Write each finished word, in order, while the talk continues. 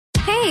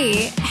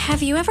Hey,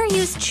 have you ever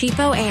used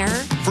Cheapo Air?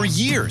 For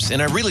years,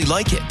 and I really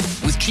like it.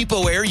 With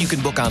Cheapo Air, you can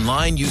book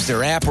online, use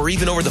their app, or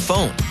even over the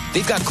phone.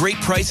 They've got great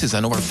prices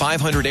on over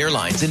 500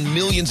 airlines and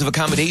millions of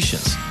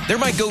accommodations. They're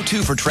my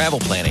go-to for travel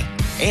planning.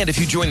 And if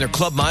you join their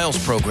Club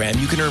Miles program,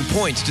 you can earn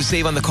points to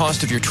save on the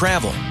cost of your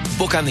travel.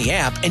 Book on the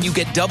app, and you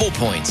get double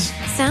points.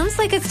 Sounds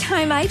like it's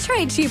time I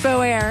tried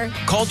Cheapo Air.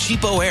 Call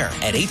Cheapo Air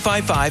at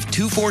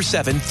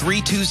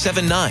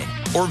 855-247-3279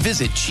 or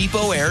visit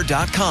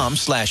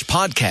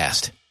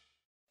cheapoair.com/podcast.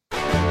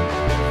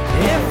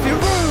 If your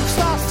roof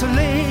starts to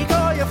leak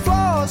or your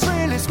floor's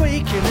really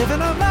squeak, you live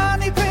in a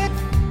money pit.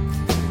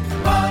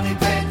 Money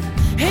pit.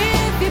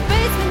 If your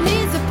basement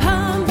needs a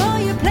pump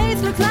or your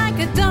place looks like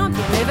a dump,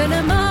 you live in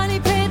a money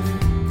pit.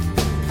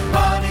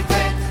 Money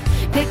pit.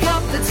 Pick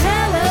up the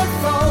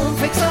telephone,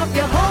 fix up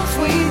your home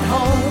sweet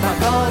home by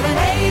calling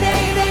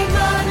 888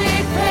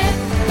 Money Pit.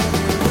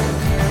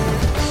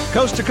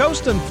 Coast to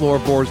coast and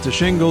floorboards to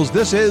shingles,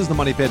 this is the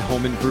Money Pit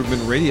Home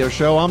Improvement Radio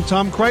Show. I'm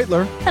Tom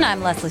Kreitler. And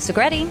I'm Leslie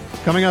Segretti.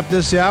 Coming up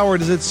this hour,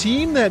 does it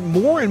seem that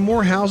more and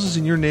more houses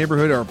in your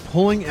neighborhood are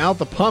pulling out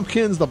the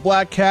pumpkins, the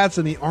black cats,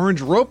 and the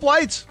orange rope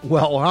lights?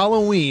 Well,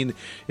 Halloween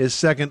is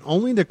second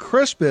only to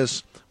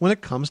Christmas when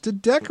it comes to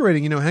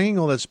decorating. You know, hanging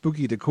all that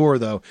spooky decor,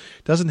 though,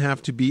 doesn't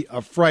have to be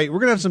a fright. We're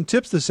going to have some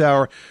tips this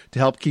hour to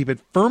help keep it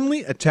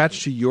firmly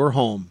attached to your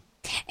home.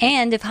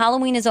 And if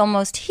Halloween is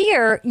almost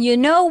here, you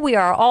know we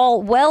are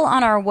all well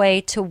on our way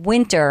to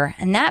winter,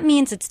 and that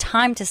means it's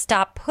time to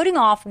stop putting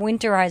off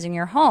winterizing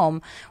your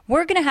home.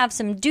 We're going to have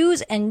some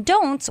do's and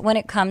don'ts when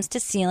it comes to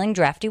sealing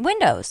drafty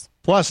windows.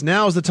 Plus,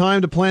 now is the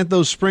time to plant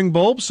those spring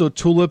bulbs so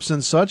tulips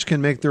and such can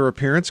make their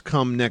appearance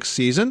come next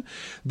season.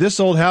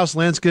 This old house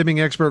landscaping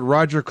expert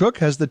Roger Cook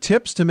has the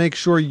tips to make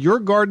sure your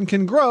garden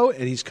can grow,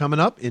 and he's coming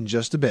up in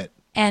just a bit.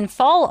 And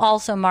fall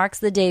also marks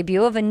the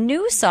debut of a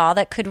new saw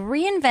that could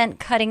reinvent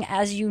cutting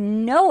as you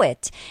know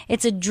it.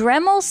 It's a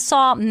Dremel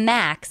Saw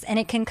Max, and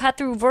it can cut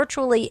through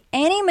virtually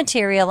any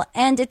material,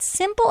 and it's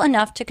simple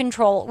enough to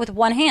control with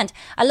one hand.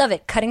 I love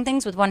it. Cutting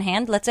things with one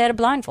hand. Let's add a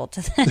blindfold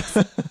to this.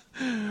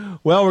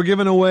 Well, we're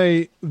giving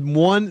away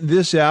one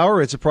this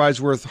hour. It's a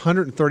prize worth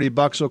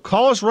 $130. So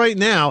call us right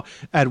now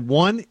at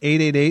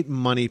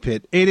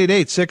 1-888-MONEY-PIT,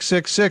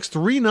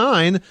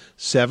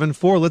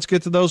 888-666-3974. Let's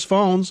get to those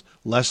phones.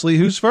 Leslie,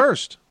 who's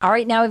first? All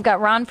right, now we've got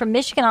Ron from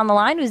Michigan on the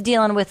line who's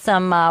dealing with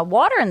some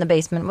water in the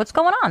basement. What's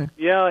going on?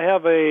 Yeah, I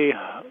have the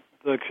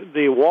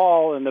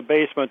wall in the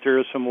basement.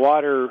 There's some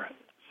water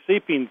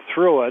seeping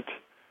through it.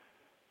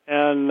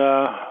 And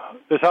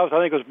this house, I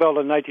think, was built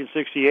in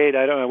 1968.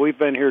 I don't know. We've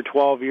been here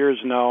 12 years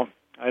now.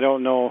 I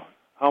don't know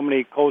how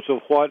many coats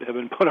of what have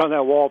been put on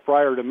that wall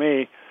prior to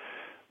me.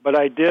 But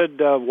I did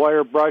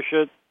wire brush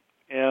it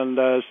and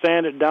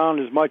sand it down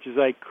as much as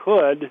I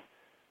could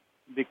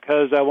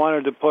because I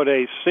wanted to put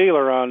a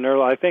sealer on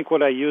there. I think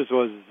what I used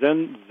was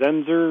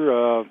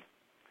Zinser.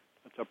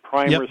 It's a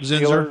primer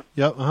sealer. Zinser.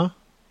 Yep, uh-huh.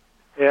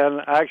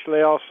 And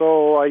actually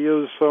also I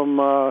used some...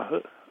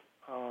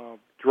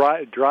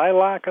 Dry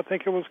lock, I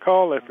think it was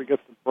called. I forget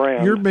the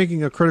brand. You're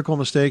making a critical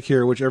mistake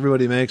here, which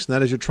everybody makes, and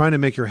that is you're trying to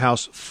make your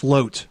house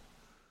float.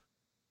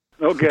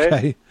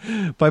 Okay.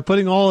 By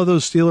putting all of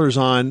those sealers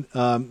on,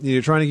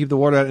 you're trying to keep the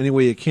water out any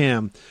way you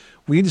can.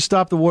 We need to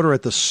stop the water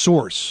at the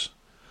source,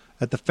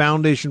 at the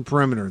foundation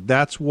perimeter.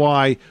 That's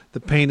why the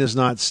paint is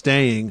not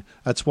staying.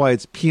 That's why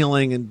it's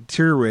peeling and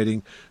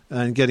deteriorating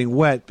and getting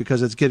wet,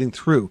 because it's getting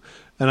through.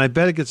 And I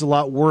bet it gets a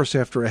lot worse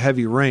after a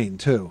heavy rain,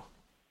 too.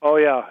 Oh,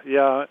 yeah.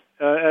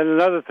 And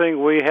another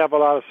thing, we have a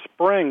lot of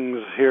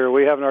springs here.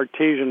 We have an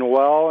artesian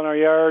well in our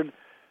yard,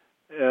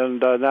 and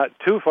not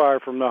too far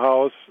from the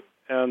house.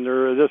 And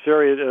this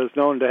area is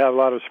known to have a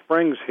lot of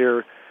springs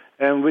here.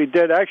 And we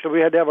had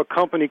to have a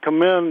company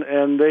come in,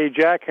 and they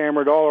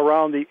jackhammered all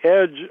around the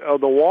edge of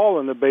the wall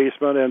in the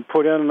basement and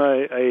put in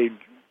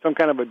some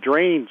kind of a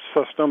drain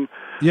system.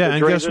 Yeah,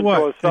 and guess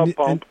what?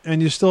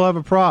 And you still have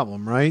a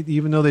problem, right?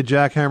 Even though they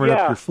jackhammered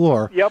up your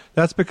floor. Yep.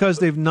 That's because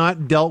they've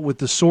not dealt with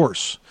the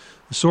source.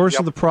 The source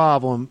of the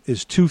problem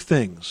is two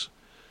things.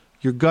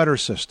 Your gutter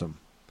system.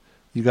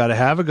 You got to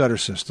have a gutter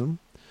system.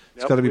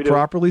 It's got to be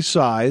properly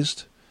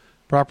sized.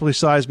 Properly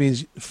sized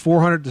means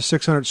 400 to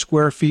 600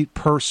 square feet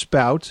per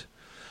spout.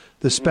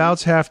 The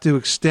spouts have to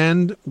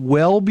extend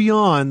well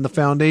beyond the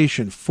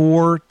foundation,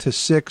 4 to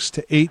 6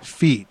 to 8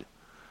 feet.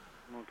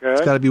 Okay.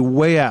 It's got to be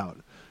way out.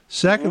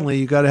 Secondly,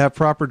 you got to have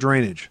proper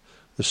drainage.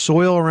 The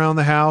soil around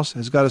the house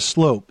has got to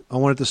slope. I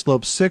want it to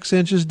slope 6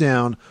 inches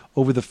down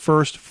over the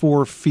first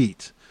 4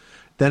 feet.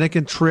 Then it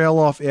can trail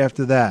off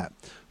after that.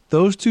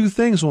 Those two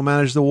things will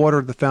manage the water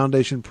at the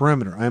foundation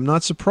perimeter. I am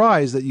not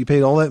surprised that you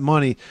paid all that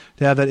money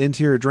to have that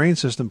interior drain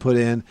system put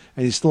in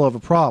and you still have a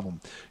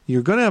problem.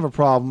 You're going to have a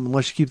problem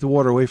unless you keep the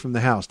water away from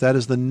the house. That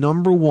is the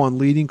number one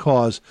leading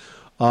cause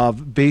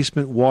of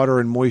basement water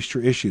and moisture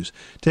issues.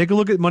 Take a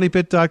look at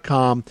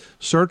moneypit.com,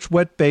 search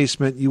wet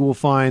basement. You will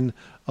find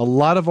a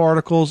lot of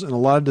articles and a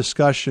lot of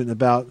discussion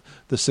about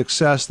the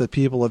success that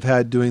people have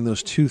had doing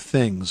those two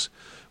things,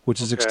 which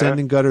is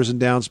extending gutters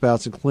and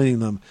downspouts and cleaning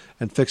them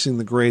and fixing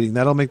the grading.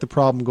 That'll make the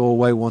problem go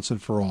away once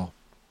and for all.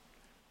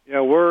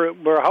 Yeah, we're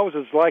our house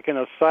is like in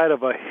the side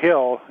of a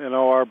hill.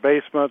 Our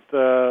basement,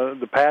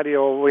 the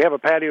patio. We have a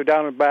patio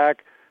down in the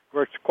back.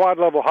 We're a quad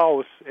level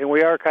house, and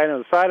we are kind of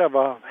the side of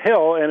a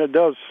hill, and it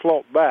does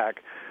slope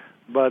back.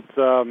 But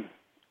I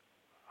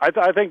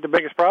think the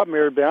biggest problem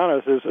here, to be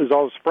honest, is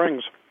all the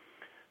springs.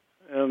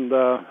 And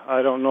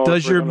I don't know.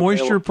 Does your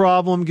moisture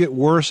problem get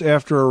worse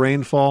after a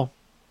rainfall?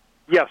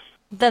 Yes.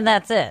 Then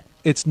that's it.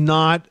 It's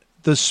not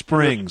the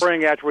springs. The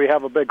spring after we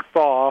have a big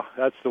thaw,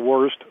 that's the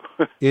worst.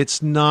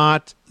 It's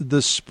not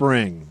the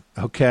spring,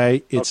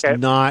 okay? It's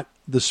not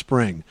the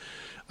spring.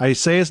 I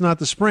say it's not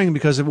the spring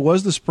because if it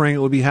was the spring, it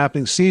would be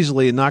happening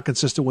seasonally and not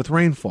consistent with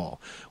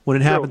rainfall. When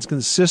it happens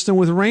consistent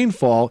with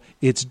rainfall,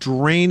 it's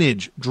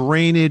drainage,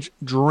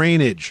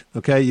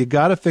 okay? You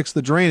got to fix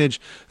the drainage.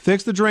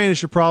 Fix the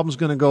drainage, your problem's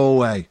going to go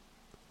away.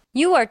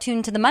 You are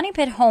tuned to the Money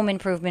Pit Home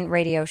Improvement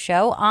Radio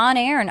Show on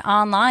air and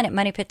online at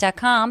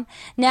moneypit.com.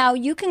 Now,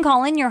 you can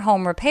call in your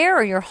home repair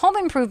or your home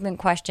improvement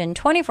question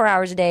 24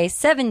 hours a day,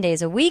 7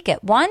 days a week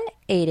at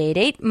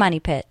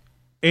 1-888-MONEY-PIT.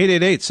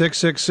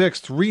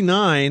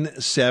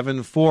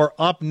 888-666-3974.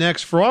 Up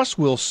next, frost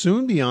will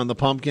soon be on the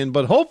pumpkin,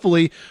 but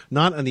hopefully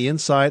not on the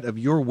inside of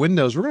your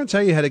windows. We're going to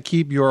tell you how to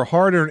keep your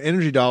hard-earned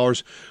energy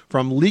dollars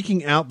from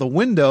leaking out the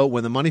window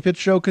when the Money Pit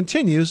Show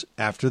continues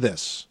after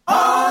this.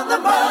 On the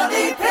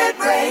Money Pit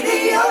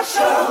Radio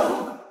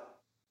Show.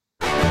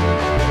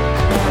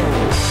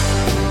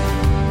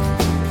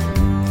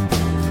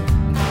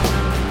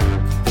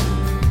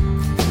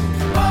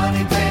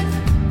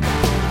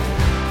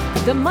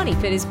 The Money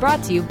Pit is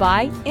brought to you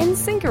by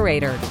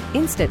InSinkErator,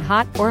 instant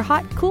hot or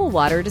hot cool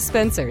water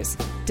dispensers,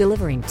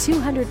 delivering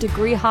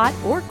 200-degree hot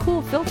or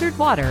cool filtered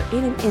water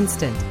in an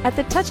instant at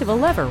the touch of a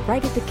lever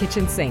right at the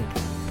kitchen sink.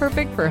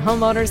 Perfect for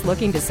homeowners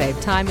looking to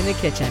save time in the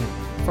kitchen.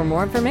 For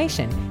more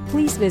information,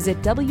 please visit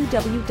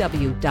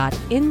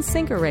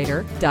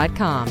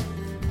www.insinkerator.com.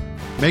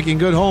 Making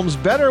good homes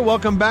better.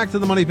 Welcome back to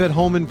the Money Pit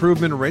Home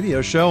Improvement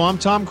Radio Show. I'm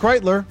Tom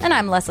Kreitler. And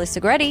I'm Leslie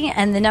Segretti,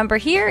 and the number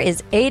here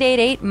is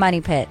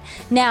 888-MONEY-PIT.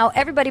 Now,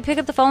 everybody pick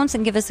up the phones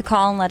and give us a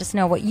call and let us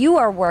know what you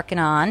are working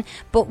on.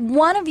 But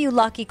one of you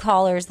lucky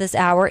callers this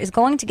hour is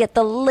going to get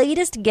the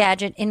latest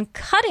gadget in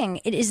cutting.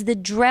 It is the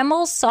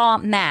Dremel Saw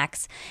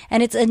Max,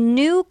 and it's a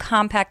new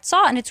compact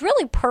saw, and it's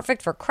really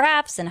perfect for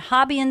crafts and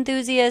hobby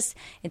enthusiasts.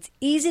 It's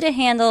easy to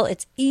handle,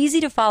 it's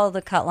easy to follow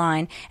the cut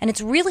line, and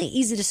it's really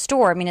easy to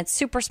store. I mean, it's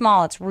super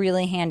small. It's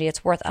really handy.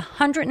 It's worth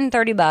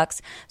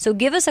 $130. So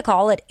give us a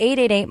call at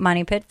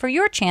 888-MONEY-PIT for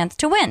your chance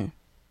to win.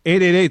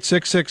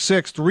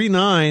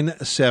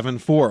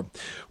 888-666-3974.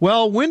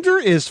 Well, winter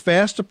is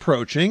fast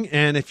approaching,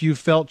 and if you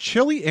felt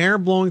chilly air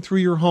blowing through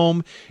your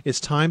home,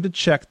 it's time to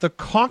check the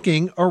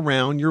caulking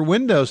around your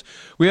windows.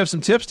 We have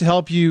some tips to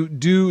help you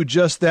do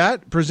just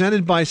that,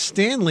 presented by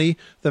Stanley,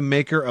 the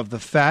maker of the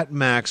Fat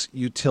Max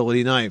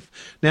utility knife.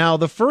 Now,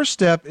 the first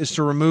step is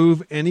to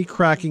remove any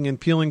cracking and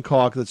peeling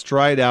caulk that's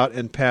dried out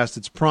and past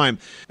its prime.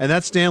 And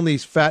that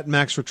Stanley's Fat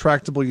Max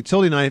retractable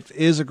utility knife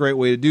is a great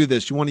way to do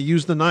this. You want to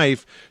use the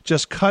knife,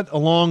 just cut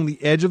along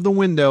the edge of the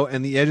window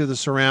and the edge of the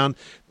surround,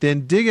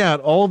 then dig out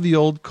all of the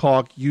old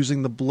caulk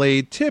using the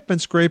blade tip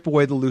and scrape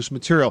away the loose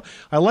material.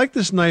 I like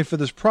this knife for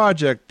this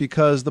project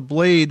because the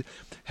blade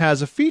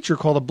has a feature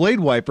called a blade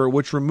wiper,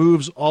 which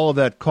removes all of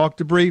that caulk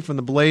debris from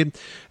the blade.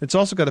 It's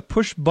also got a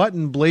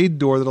push-button blade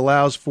door that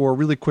allows for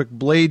really quick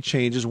blade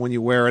changes when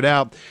you wear it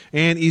out,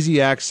 and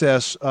easy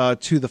access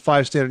to the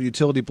 5 standard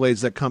utility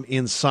blades that come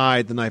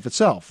inside the knife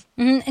itself.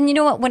 Mm-hmm. And you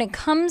know what? When it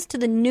comes to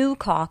the new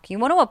caulk, you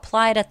want to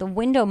apply it at the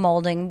window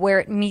molding where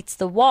it meets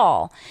the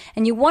wall.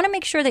 And you want to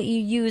make sure that you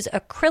use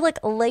acrylic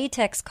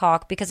latex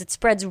caulk because it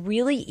spreads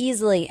really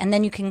easily, and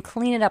then you can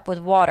clean it up with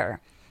water.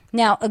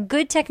 Now, a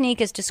good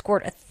technique is to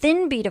squirt a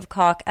thin bead of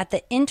caulk at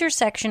the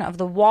intersection of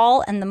the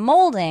wall and the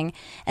molding,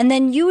 and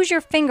then use your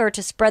finger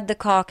to spread the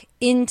caulk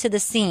into the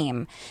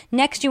seam.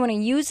 Next, you want to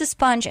use a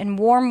sponge and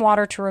warm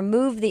water to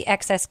remove the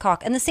excess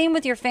caulk. And the same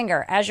with your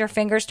finger. As your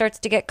finger starts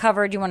to get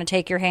covered, you want to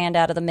take your hand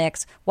out of the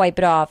mix, wipe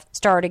it off,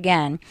 start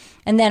again.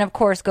 And then, of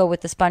course, go with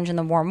the sponge and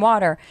the warm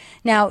water.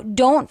 Now,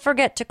 don't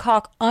forget to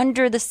caulk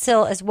under the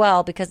sill as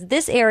well, because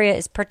this area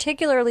is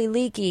particularly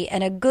leaky,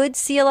 and a good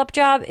seal-up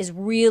job is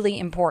really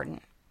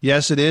important.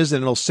 Yes, it is,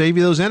 and it'll save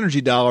you those energy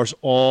dollars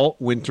all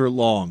winter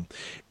long.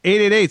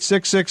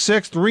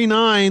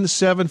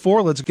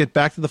 888-666-3974. Let's get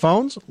back to the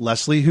phones.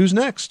 Leslie, who's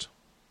next?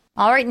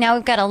 All right, now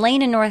we've got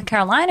Elaine in North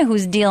Carolina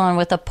who's dealing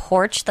with a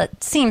porch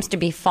that seems to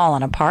be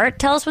falling apart.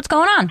 Tell us what's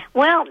going on.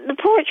 Well, the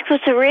porch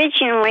was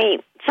originally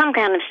some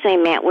kind of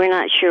cement. We're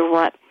not sure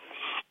what.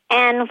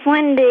 And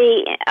when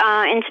the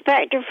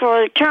inspector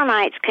for the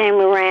termites came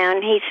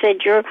around, he said,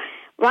 "You're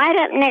right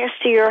up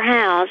next to your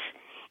house.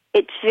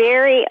 It's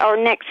or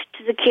next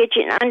to the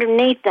kitchen,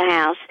 underneath the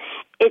house,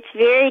 it's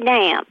very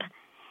damp."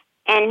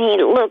 And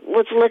he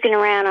was looking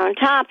around on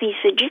top. He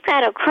said, "You've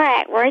got a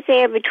crack right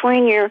there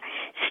between your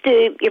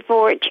stoop, your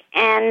porch,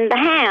 and the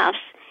house,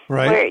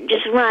 right, where it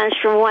just runs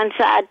from one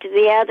side to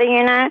the other,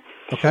 you know."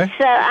 Okay.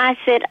 So I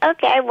said,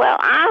 "Okay, well,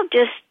 I'll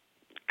just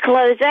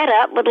close that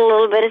up with a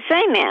little bit of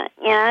cement,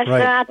 you know." Right.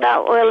 So I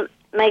thought, well,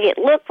 make it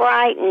look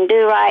right and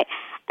do right.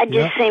 I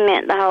just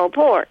cement the whole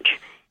porch.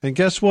 And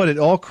guess what? It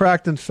all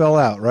cracked and fell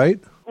out, right?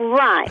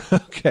 Right.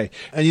 Okay.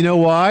 And you know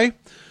why?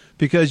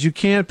 Because you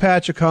can't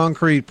patch a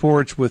concrete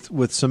porch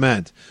with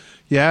cement.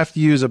 You have to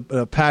use a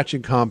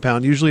patching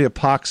compound, usually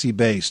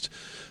epoxy-based.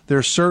 There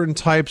are certain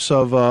types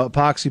of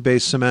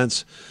epoxy-based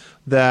cements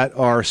that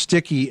are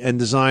sticky and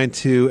designed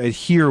to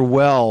adhere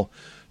well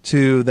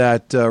to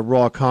that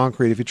raw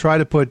concrete. If you try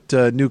to put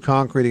new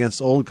concrete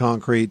against old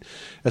concrete,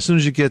 as soon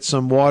as you get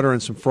some water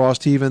and some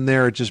frost heave in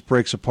there, it just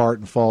breaks apart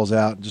and falls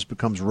out and just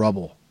becomes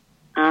rubble.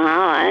 Oh,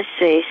 I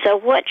see. So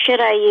what should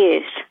I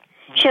use?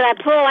 Should I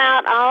pull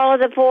out all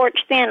of the porch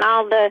then,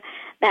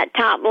 that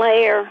top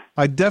layer?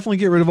 I'd definitely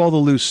get rid of all the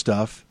loose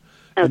stuff.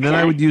 Okay. And then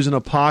I would use an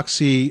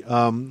epoxy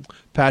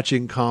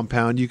patching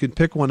compound. You can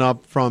pick one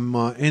up from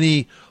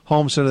any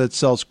home center that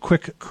sells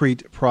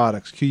Quikrete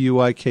products,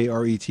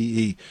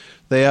 Quikrete.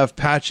 They have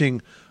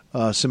patching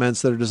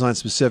cements that are designed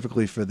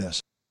specifically for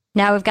this.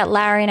 Now we've got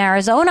Larry in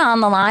Arizona on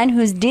the line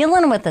who's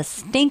dealing with a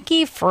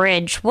stinky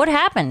fridge. What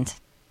happened?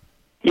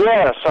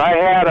 Yes, I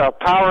had a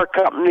power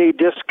company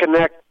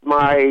disconnect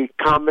my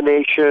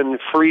combination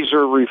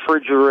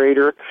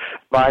freezer-refrigerator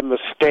by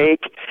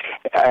mistake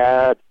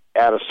at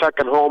a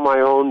second home I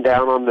own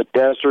down on the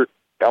desert,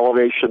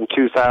 elevation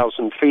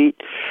 2,000 feet.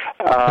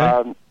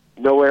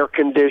 No air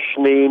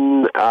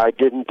conditioning. I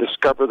didn't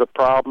discover the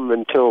problem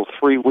until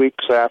 3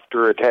 weeks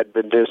after it had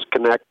been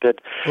disconnected.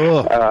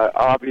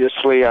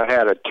 Obviously, I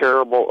had a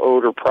terrible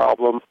odor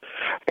problem,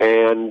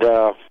 and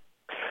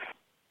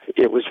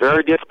it was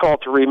very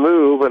difficult to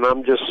remove, and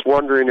I'm just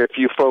wondering if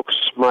you folks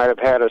might have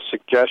had a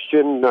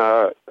suggestion.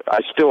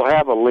 I still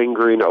have a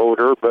lingering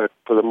odor, but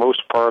for the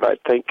most part, I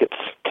think it's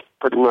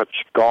pretty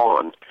much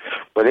gone.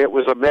 But it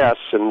was a mess,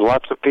 and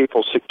lots of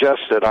people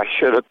suggested I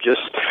should have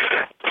just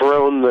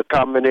thrown the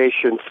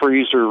combination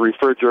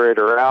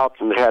freezer-refrigerator out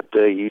and had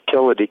the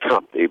utility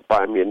company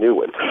buy me a new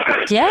one.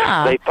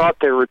 Yeah. They thought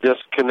they were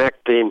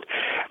disconnecting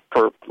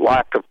for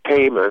lack of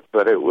payment,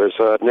 but it was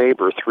a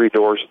neighbor 3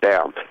 doors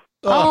down.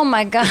 Oh,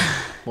 my God.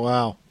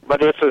 Wow.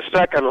 But it's a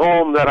second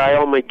home that I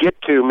only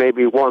get to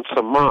maybe once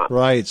a month.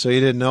 Right, so you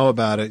didn't know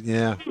about it,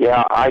 yeah.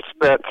 Yeah, I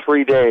spent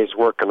 3 days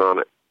working on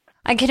it.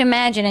 I can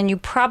imagine, and you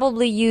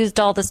probably used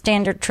all the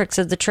standard tricks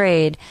of the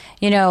trade.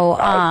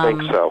 I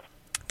think so.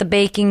 The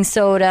baking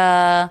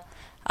soda,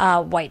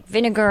 white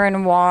vinegar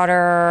and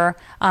water,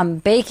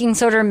 baking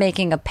soda,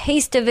 making a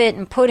paste of it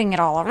and putting it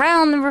all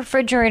around the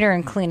refrigerator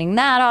and cleaning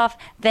that off,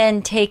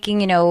 then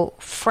taking,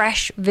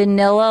 fresh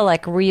vanilla,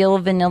 like real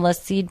vanilla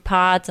seed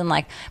pods, and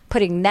like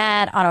putting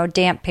that on a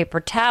damp paper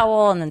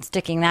towel and then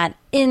sticking that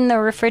in the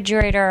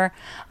refrigerator.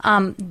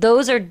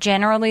 Those are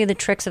generally the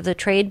tricks of the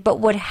trade. But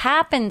what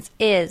happens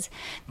is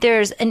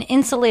there's an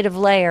insulative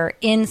layer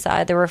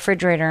inside the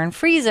refrigerator and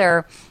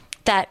freezer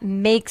that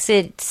makes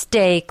it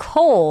stay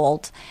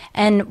cold.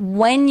 And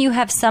when you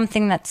have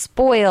something that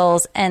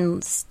spoils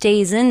and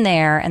stays in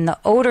there and the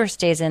odor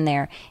stays in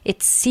there,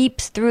 it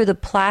seeps through the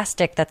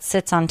plastic that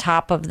sits on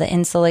top of the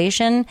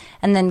insulation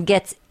and then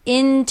gets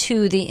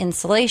into the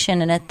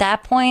insulation. And at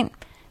that point,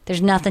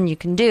 there's nothing you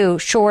can do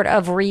short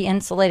of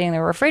re-insulating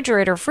the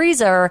refrigerator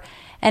freezer,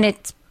 and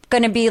it's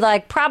going to be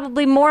like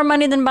probably more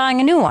money than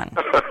buying a new one.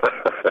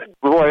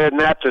 Boy, isn't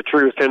that the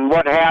truth? And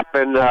what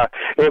happened,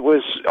 it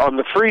was on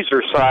the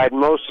freezer side,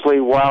 mostly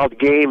wild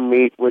game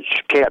meat,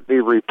 which can't be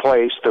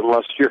replaced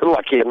unless you're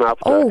lucky enough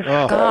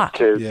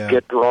to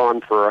get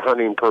drawn for a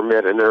hunting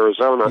permit in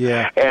Arizona.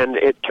 Yeah. And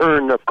it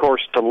turned, of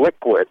course, to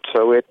liquid,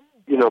 so it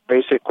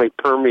basically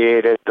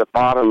permeated the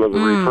bottom of the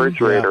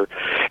refrigerator.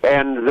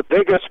 Yeah. And the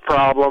biggest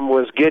problem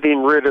was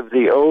getting rid of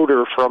the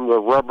odor from the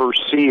rubber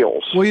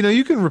seals. Well,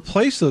 you can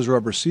replace those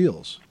rubber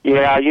seals.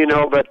 Yeah,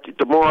 but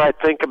the more I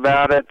think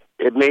about it,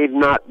 it may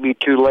not be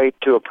too late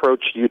to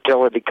approach the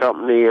utility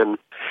company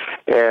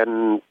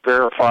and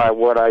verify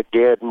what I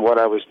did and what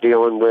I was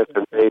dealing with,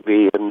 and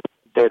maybe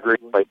they'd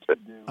replace it.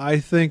 I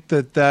think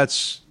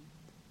that's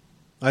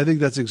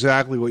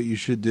exactly what you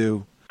should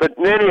do. But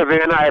in any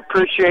event, I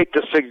appreciate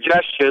the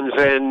suggestions,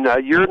 and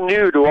you're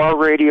new to our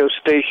radio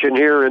station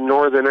here in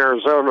northern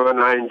Arizona,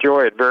 and I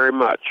enjoy it very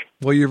much.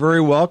 Well, you're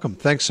very welcome.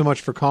 Thanks so much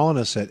for calling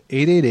us at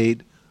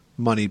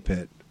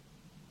 888-MONEY-PIT.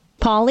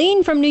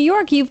 Pauline from New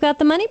York, you've got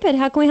the Money Pit.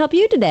 How can we help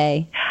you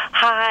today?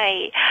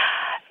 Hi.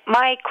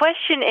 My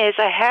question is,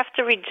 I have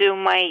to redo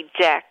my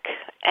deck,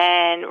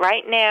 and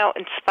right now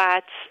in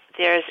spots,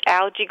 there's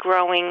algae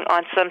growing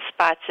on some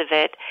spots of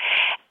it,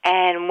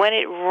 and when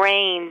it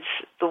rains,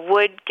 the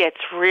wood gets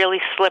really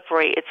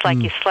slippery. It's like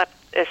you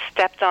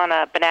stepped on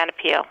a banana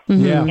peel.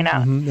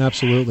 Yeah,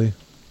 absolutely.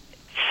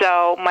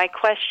 So my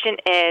question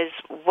is,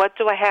 what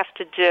do I have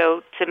to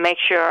do to make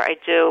sure I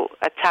do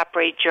a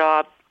top-rate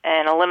job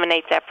and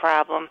eliminate that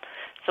problem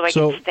so I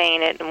can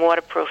stain it and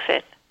waterproof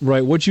it?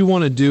 Right. What you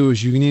want to do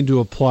is you need to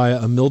apply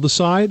a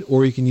mildewcide,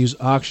 or you can use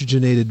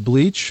oxygenated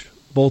bleach,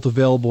 both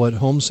available at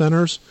home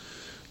centers.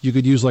 You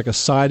could use like a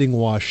siding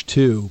wash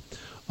too.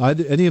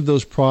 Any of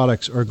those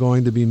products are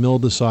going to be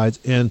mildewcides.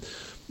 And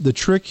the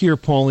trick here,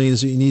 Pauline,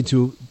 is that you need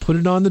to put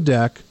it on the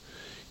deck.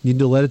 You need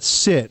to let it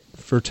sit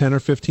for 10 or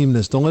 15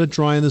 minutes. Don't let it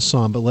dry in the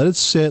sun, but let it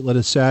sit, let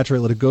it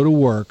saturate, let it go to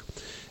work,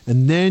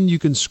 and then you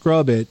can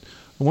scrub it.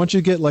 I want you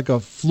to get like a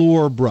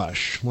floor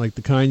brush, like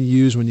the kind you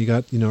use when you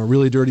got, a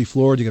really dirty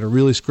floor. You got to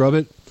really scrub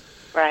it.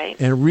 Right.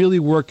 And really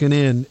work it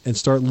in and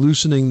start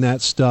loosening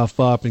that stuff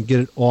up and get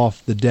it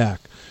off the deck.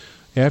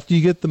 After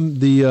you get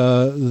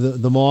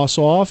the moss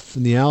off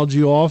and the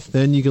algae off,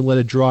 then you can let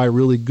it dry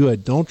really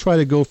good. Don't try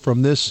to go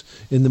from this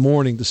in the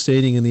morning to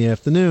staining in the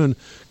afternoon,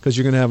 because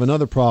you're going to have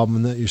another problem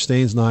and that your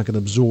stain's not going to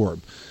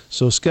absorb.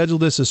 So schedule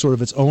this as sort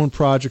of its own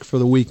project for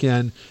the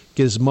weekend.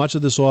 Get as much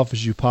of this off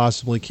as you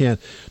possibly can.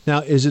 Now,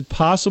 is it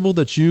possible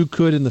that you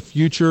could in the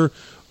future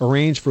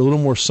arrange for a little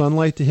more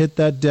sunlight to hit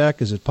that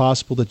deck? Is it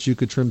possible that you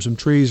could trim some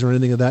trees or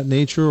anything of that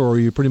nature, or are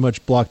you pretty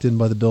much blocked in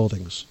by the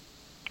buildings?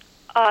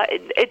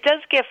 It does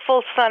get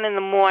full sun in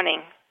the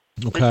morning.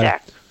 Okay. The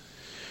deck.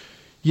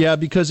 Yeah,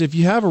 because if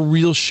you have a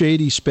real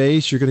shady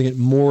space, you're going to get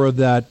more of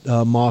that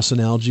moss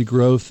and algae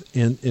growth.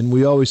 And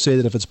we always say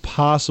that if it's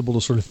possible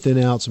to sort of thin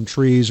out some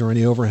trees or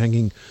any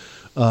overhanging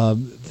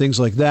things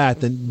like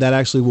that, then that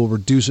actually will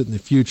reduce it in the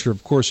future.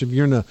 Of course, if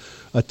you're in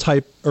a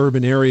type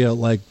urban area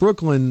like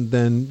Brooklyn,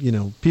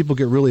 then people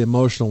get really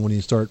emotional when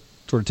you start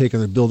sort of taking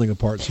their building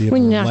apart. So you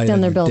when you knock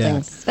down their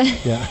buildings.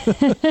 Yeah.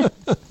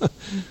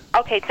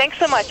 Okay, thanks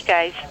so much,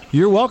 guys.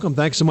 You're welcome.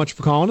 Thanks so much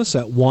for calling us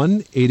at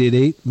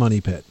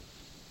 1-888-MONEY-PIT.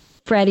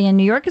 Freddie in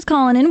New York is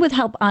calling in with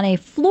help on a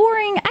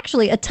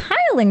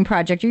tiling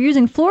project. You're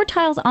using floor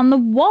tiles on the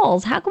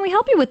walls. How can we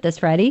help you with this,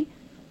 Freddie?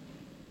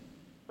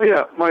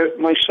 Yeah,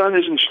 my son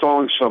is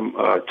installing some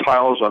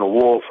tiles on a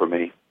wall for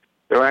me.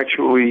 They're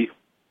actually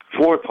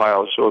floor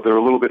tiles, so they're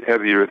a little bit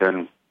heavier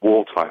than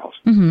wall tiles.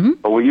 Mm-hmm.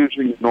 But we're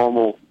using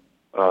normal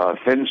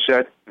thin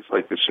set. It's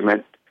like the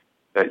cement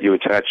that you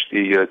attach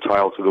the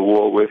tile to the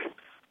wall with.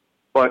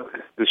 But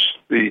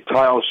the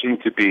tiles seem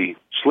to be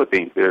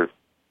slipping. They're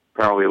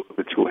apparently a little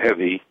bit too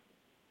heavy.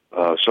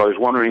 So I was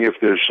wondering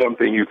if there's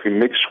something you can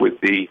mix with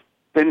the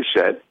thin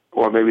set,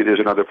 or maybe there's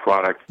another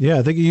product. Yeah,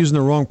 I think you're using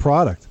the wrong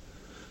product.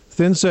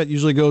 Thin set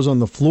usually goes on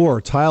the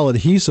floor. Tile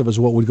adhesive is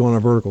what would go on a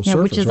vertical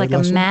surface. Which is right, like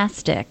Leslie? a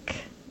mastic.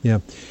 Yeah.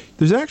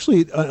 There's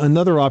actually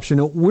another option.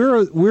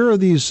 Where are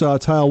these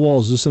tile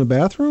walls? Is this in a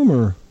bathroom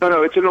or?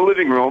 No, it's in a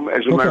living room.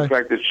 As a matter of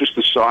fact, it's just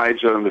the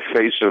sides and the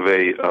face of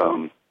a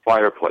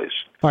fireplace.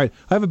 All right.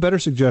 I have a better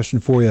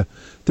suggestion for you.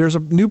 There's a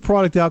new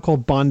product out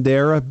called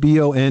Bondera,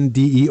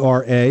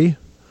 Bondera,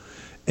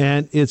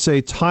 and it's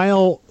a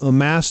tile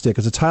mastic.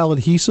 It's a tile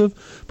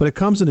adhesive, but it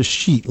comes in a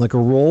sheet, like a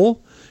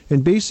roll,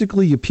 and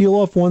basically you peel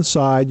off one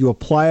side, you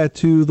apply it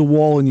to the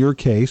wall in your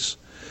case,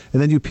 and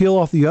then you peel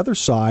off the other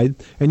side,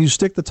 and you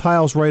stick the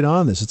tiles right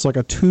on this. It's like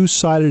a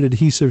two-sided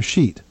adhesive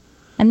sheet.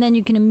 And then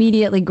you can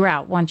immediately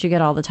grout once you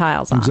get all the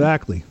tiles on.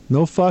 Exactly.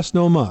 No fuss,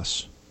 no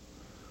muss.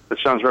 That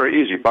sounds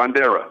very easy.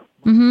 Bondera.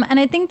 Mm-hmm. And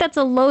I think that's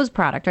a Lowe's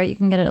product, right? You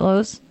can get it at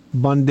Lowe's?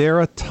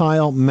 Bondera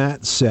Tile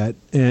Mat Set,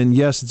 and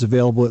yes, it's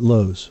available at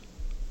Lowe's.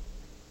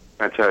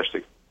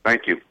 Fantastic.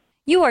 Thank you.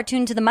 You are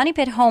tuned to the Money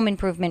Pit Home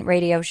Improvement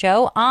Radio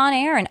Show, on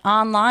air and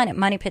online at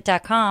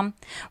MoneyPit.com.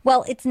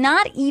 Well, it's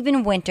not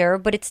even winter,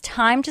 but it's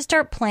time to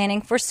start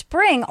planning for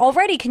spring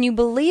already. Can you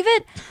believe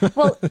it?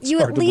 Well,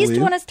 you at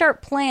least want to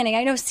start planning.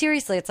 I know,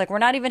 seriously, it's like we're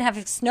not even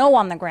having snow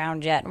on the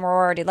ground yet, and we're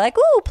already like,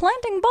 ooh,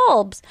 planting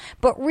bulbs.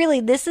 But really,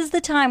 this is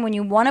the time when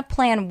you want to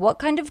plan what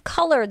kind of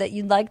color that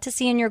you'd like to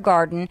see in your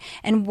garden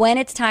and when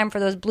it's time for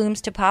those blooms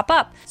to pop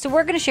up. So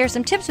we're going to share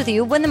some tips with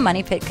you when the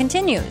Money Pit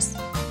continues.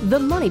 The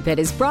Money Pit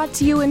is brought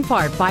to you in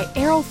part by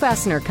Arrow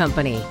Fastener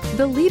Company,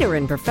 the leader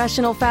in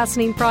professional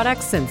fastening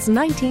products since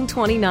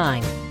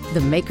 1929. The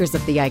makers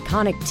of the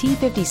iconic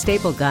T50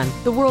 staple gun,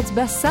 the world's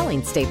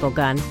best-selling staple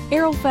gun,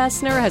 Arrow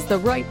Fastener has the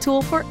right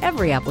tool for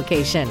every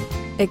application.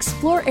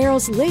 Explore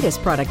Arrow's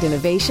latest product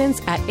innovations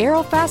at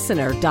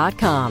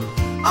arrowfastener.com.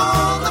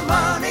 On the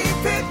Money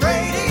Pit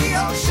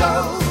Radio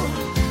Show,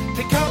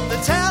 pick up the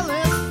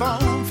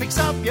telephone, fix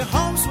up your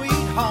home sweet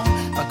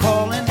home by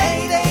calling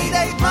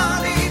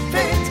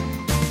 888-MONEY-PIT.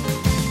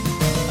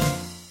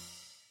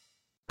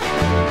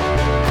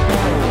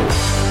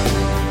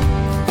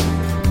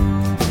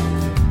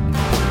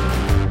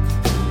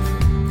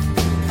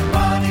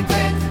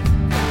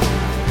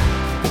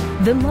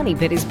 The Money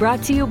Pit is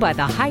brought to you by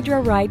the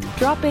Hydro-Right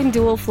Drop-In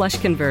Dual Flush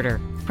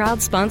Converter.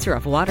 Proud sponsor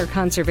of Water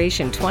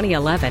Conservation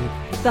 2011,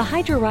 the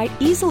Hydro-Right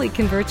easily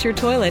converts your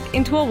toilet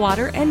into a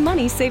water and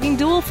money-saving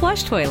dual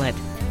flush toilet.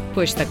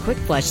 Push the quick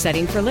flush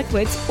setting for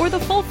liquids or the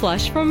full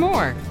flush for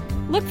more.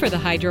 Look for the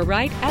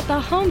Hydro-Right at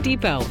the Home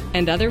Depot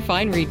and other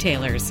fine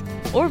retailers.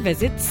 Or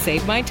visit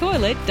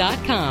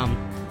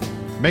SaveMyToilet.com.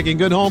 Making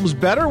good homes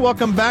better.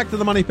 Welcome back to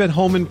the Money Pit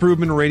Home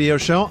Improvement Radio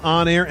Show,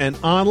 on air and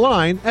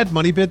online at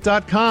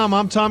MoneyPit.com.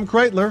 I'm Tom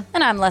Kreitler.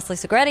 And I'm Leslie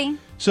Segretti.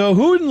 So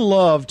who wouldn't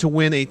love to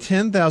win a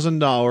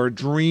 $10,000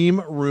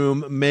 dream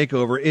room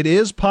makeover? It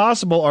is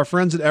possible. Our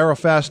friends at Arrow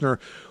Fastener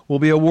will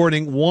be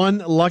awarding one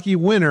lucky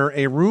winner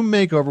a room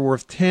makeover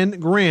worth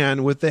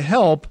 $10,000 with the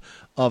help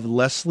of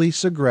Leslie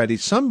Segretti,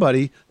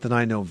 somebody that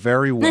I know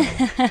very well.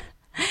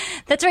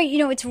 That's right.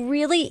 It's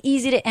really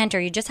easy to enter.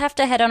 You just have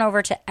to head on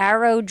over to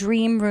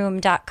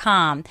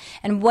arrowdreamroom.com.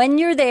 And when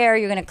you're there,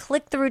 you're going to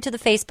click through to the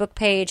Facebook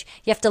page.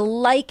 You have to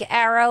like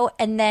Arrow,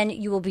 and then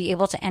you will be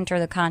able to enter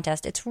the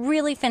contest. It's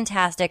really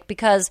fantastic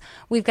because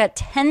we've got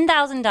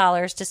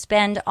 $10,000 to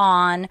spend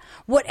on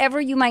whatever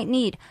you might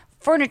need.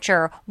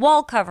 Furniture,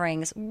 wall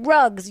coverings,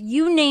 rugs,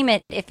 you name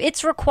it. If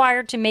it's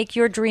required to make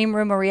your dream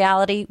room a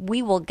reality,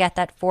 we will get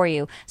that for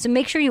you. So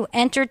make sure you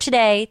enter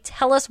today.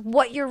 Tell us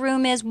what your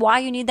room is, why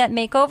you need that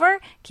makeover.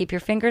 Keep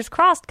your fingers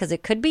crossed because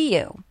it could be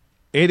you.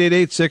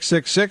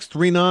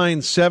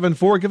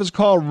 888-666-3974. Give us a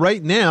call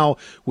right now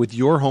with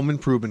your home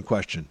improvement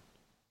question.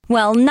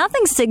 Well,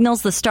 nothing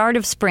signals the start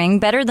of spring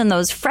better than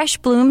those fresh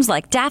blooms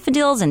like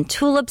daffodils and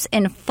tulips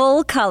in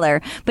full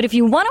color. But if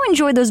you want to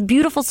enjoy those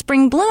beautiful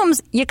spring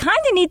blooms, you kind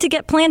of need to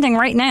get planting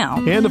right now.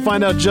 And to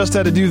find out just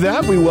how to do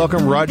that, we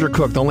welcome Roger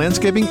Cook, the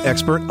landscaping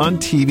expert on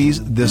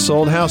TV's This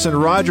Old House.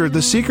 And Roger,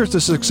 the secrets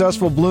to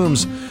successful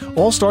blooms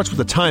all starts with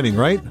the timing,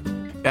 right?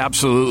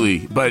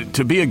 Absolutely. But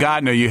to be a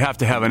gardener, you have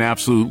to have an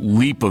absolute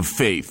leap of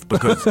faith,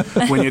 because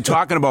when you're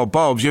talking about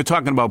bulbs, you're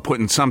talking about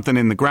putting something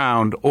in the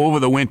ground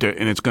over the winter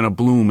and it's going to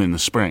bloom in the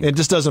spring. It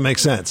just doesn't make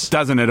sense.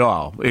 Doesn't at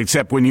all,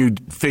 except when you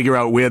figure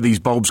out where these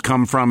bulbs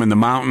come from in the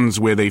mountains,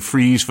 where they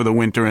freeze for the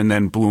winter and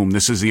then bloom.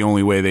 This is the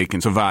only way they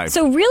can survive.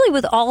 So really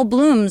with all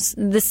blooms,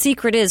 the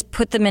secret is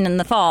put them in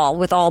the fall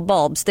with all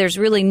bulbs. There's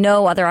really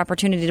no other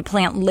opportunity to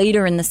plant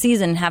later in the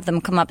season, have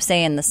them come up,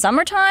 say, in the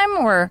summertime,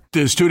 or?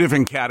 There's two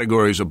different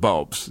categories of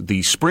bulbs.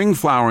 The spring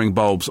flowering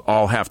bulbs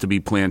all have to be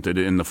planted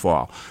in the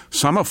fall.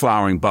 Summer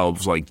flowering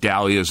bulbs like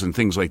dahlias and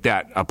things like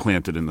that are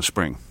planted in the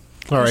spring.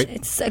 All right.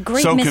 It's a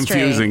great so mystery.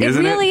 Confusing,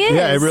 isn't it? It really is.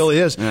 Yeah, it really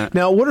is. Yeah.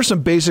 Now, what are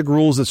some basic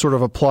rules that sort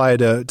of apply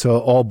to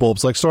all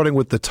bulbs, like starting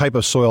with the type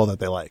of soil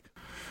that they like?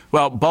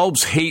 Well,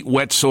 bulbs hate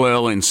wet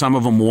soil, and some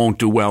of them won't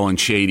do well in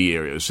shady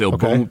areas. They'll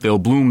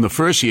bloom the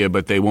first year,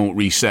 but they won't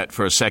reset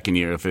for a second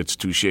year if it's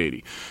too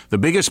shady. The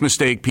biggest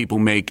mistake people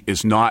make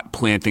is not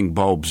planting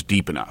bulbs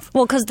deep enough.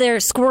 Well, because they're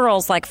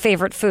squirrels'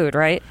 favorite food,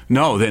 right?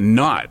 No, they're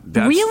not.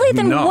 Really?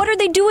 Then what are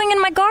they doing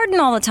in my garden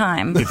all the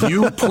time? If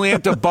you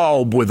plant a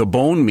bulb with a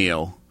bone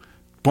meal,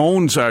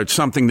 bones are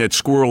something that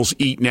squirrels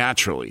eat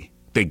naturally.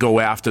 They go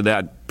after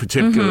that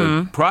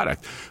particular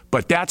product.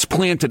 But that's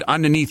planted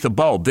underneath the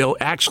bulb. They'll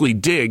actually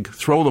dig,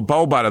 throw the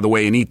bulb out of the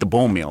way, and eat the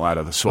bone meal out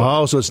of the soil.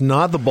 Oh, so it's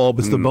not the bulb,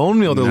 it's the bone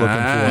meal they're looking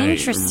for.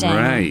 Interesting.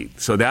 Right.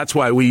 So that's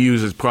why we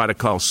use a product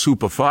called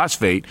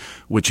superphosphate,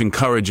 which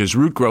encourages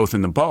root growth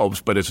in the bulbs,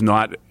 but it's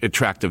not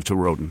attractive to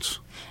rodents.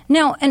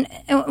 Now, and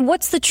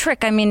what's the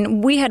trick? I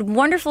mean, we had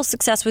wonderful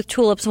success with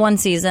tulips one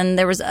season.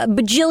 There was a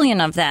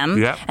bajillion of them.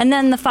 Yep. And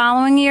then the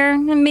following year,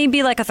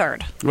 maybe like a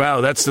third.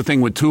 Well, that's the thing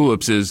with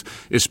tulips is,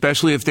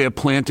 especially if they're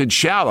planted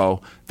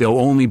shallow, they'll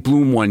only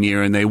bloom one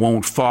year and they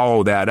won't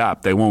follow that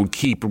up. They won't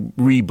keep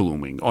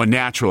reblooming, or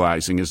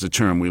naturalizing is the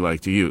term we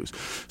like to use.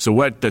 So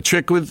what the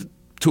trick with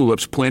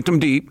tulips, plant them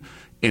deep,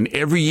 and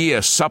every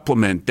year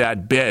supplement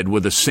that bed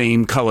with the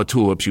same color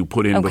tulips you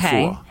put in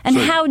before. And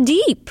how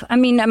deep? I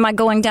mean, am I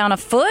going down a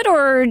foot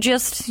or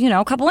just,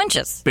 a couple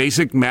inches?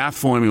 Basic math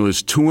formula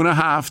is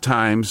 2.5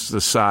 times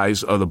the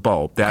size of the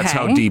bulb. That's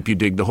how deep you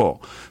dig the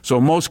hole. So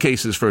in most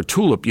cases for a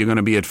tulip, you're going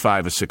to be at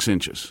 5 or 6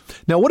 inches.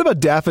 Now, what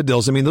about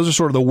daffodils? I mean, those are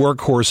sort of the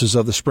workhorses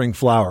of the spring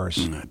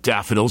flowers.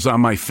 Daffodils are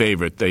my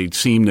favorite. They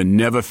seem to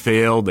never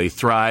fail. They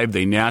thrive.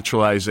 They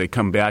naturalize. They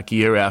come back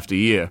year after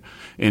year.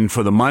 And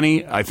for the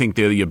money, I think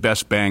they're your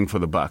best bang for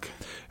the buck.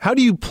 How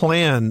do you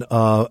plan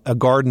a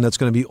garden that's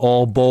going to be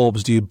all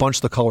bulbs? Do you bunch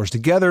the colors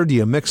together? Do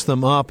you mix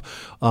them up?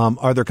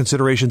 Are there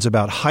considerations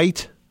about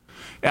height?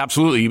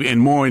 Absolutely,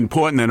 and more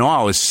important than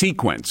all is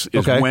sequence,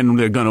 is when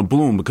they're going to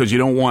bloom, because you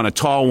don't want a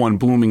tall one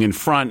blooming in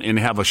front and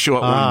have a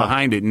short one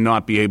behind it and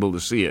not be able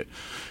to see it.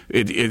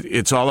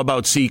 It's all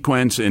about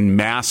sequence and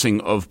massing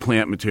of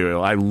plant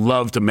material. I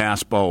love to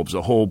mass bulbs,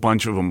 a whole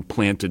bunch of them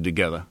planted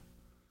together.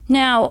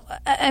 Now,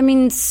 I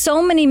mean,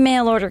 so many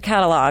mail-order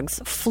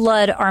catalogs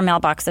flood our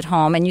mailbox at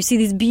home, and you see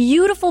these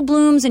beautiful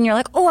blooms, and you're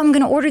like, oh, I'm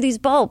going to order these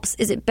bulbs.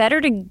 Is it better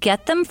to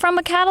get them from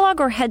a catalog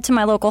or head to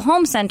my local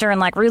home center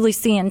and, really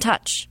see and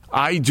touch?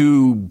 I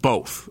do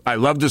both. I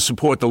love to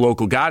support the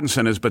local garden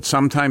centers, but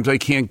sometimes I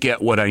can't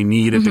get what I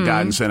need at the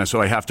garden center,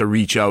 so I have to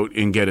reach out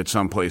and get it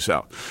someplace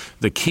else.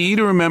 The key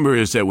to remember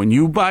is that when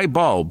you buy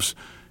bulbs,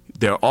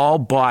 they're all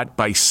bought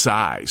by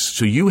size.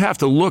 So you have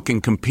to look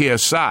and compare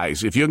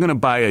size. If you're going to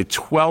buy a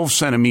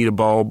 12-centimeter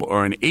bulb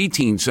or an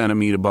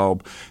 18-centimeter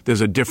bulb, there's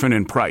a difference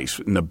in price.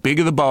 And the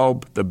bigger the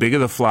bulb, the bigger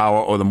the flower,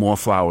 or the more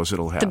flowers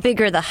it'll have. The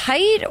bigger the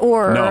height,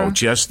 or? No,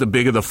 just the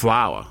bigger the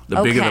flower,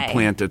 the bigger the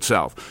plant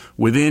itself.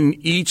 Within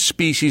each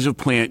species of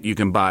plant, you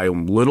can buy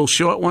little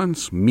short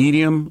ones,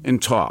 medium,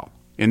 and tall.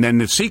 And then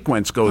the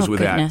sequence goes with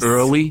that,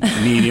 early,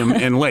 medium,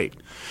 and late.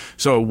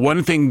 So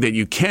one thing that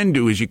you can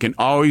do is you can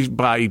always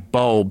buy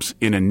bulbs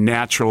in a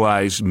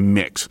naturalized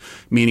mix,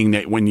 meaning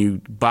that when you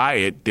buy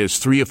it, there's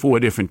 3 or 4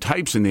 different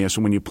types in there.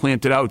 So when you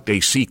plant it out, they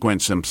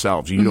sequence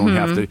themselves. You don't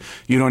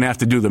have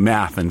to do the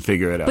math and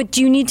figure it out. But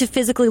do you need to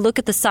physically look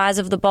at the size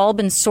of the bulb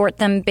and sort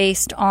them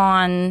based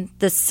on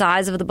the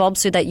size of the bulb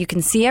so that you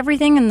can see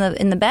everything in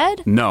the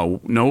bed?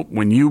 No.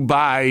 When you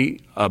buy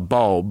a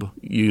bulb,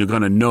 you're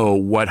going to know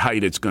what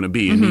height it's going to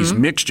be. In these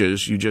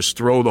mixtures, you just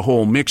throw the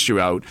whole mixture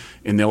out,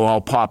 and they'll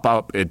all pop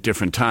up at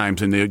different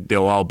times, and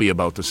they'll all be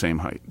about the same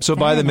height. So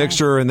buy the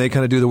mixture, and they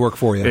kind of do the work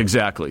for you.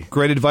 Exactly.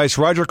 Great advice.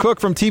 Roger Cook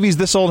from TV's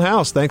This Old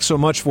House. Thanks so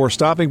much for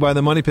stopping by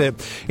the Money Pit.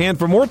 And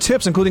for more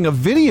tips, including a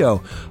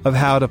video of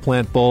how to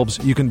plant bulbs,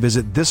 you can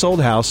visit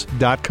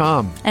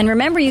thisoldhouse.com. And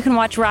remember, you can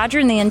watch Roger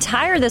and the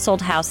entire This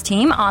Old House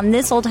team on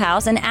This Old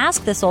House and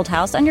Ask This Old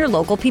House on your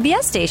local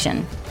PBS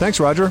station. Thanks,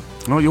 Roger.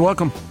 Oh, you're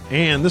welcome.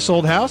 And This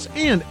Old House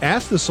and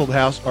Ask This Old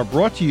House are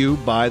brought to you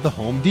by the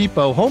Home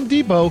Depot. Home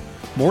Depot,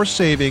 more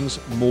savings,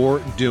 more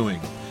doing.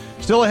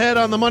 Still ahead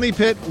on the Money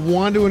Pit,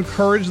 want to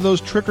encourage those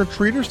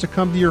trick-or-treaters to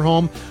come to your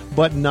home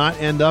but not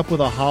end up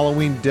with a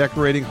Halloween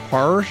decorating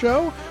horror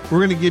show? We're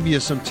going to give you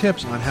some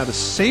tips on how to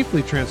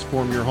safely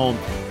transform your home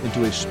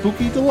into a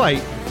spooky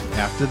delight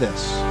after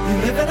this.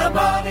 You live in a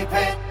money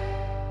pit.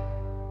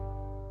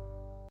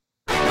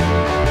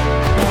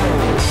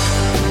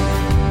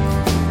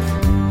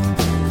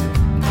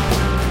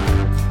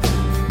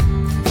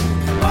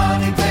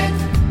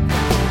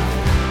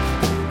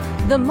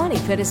 The Money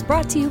Pit is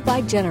brought to you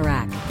by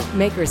Generac,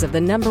 makers of the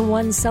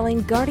 #1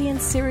 selling Guardian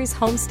Series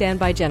home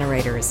standby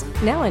generators.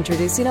 Now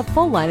introducing a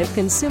full line of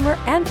consumer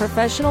and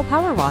professional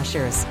power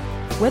washers.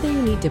 Whether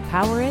you need to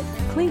power it,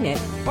 clean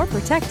it, or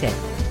protect it,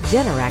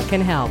 Generac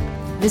can help.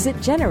 Visit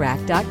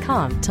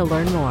Generac.com to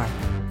learn more.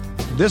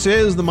 This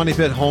is the Money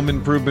Pit Home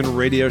Improvement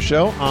Radio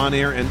Show, on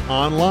air and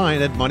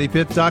online at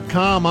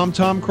moneypit.com. I'm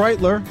Tom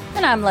Kreitler.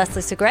 And I'm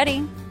Leslie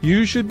Segretti.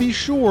 You should be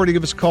sure to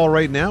give us a call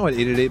right now at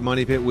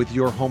 888-MONEY-PIT with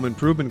your home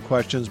improvement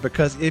questions,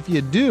 because if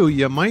you do,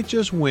 you might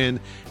just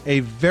win a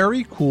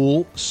very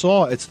cool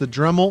saw. It's the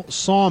Dremel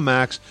Saw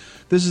Max.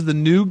 This is the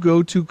new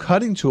go-to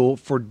cutting tool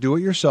for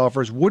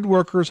do-it-yourselfers,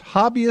 woodworkers,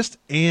 hobbyists,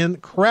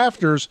 and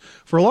crafters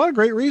for a lot of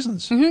great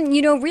reasons.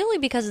 Really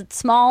because it's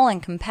small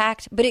and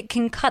compact, but it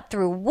can cut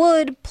through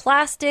wood,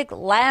 plastic,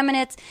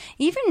 laminates,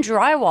 even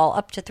drywall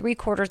up to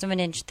 3/4 of an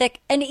inch thick,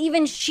 and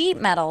even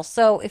sheet metal.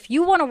 So if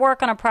you want to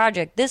work on a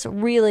project, this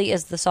really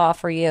is the saw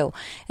for you.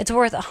 It's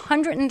worth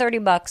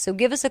 $130, so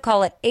give us a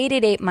call at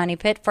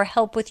 888-MONEY-PIT for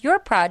help with your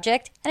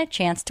project and a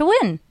chance to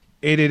win.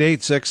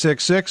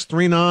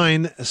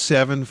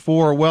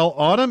 888-666-3974. Well,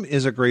 autumn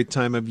is a great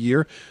time of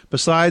year.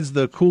 Besides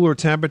the cooler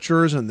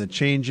temperatures and the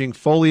changing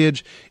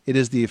foliage, it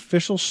is the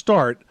official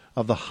start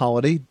of the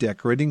holiday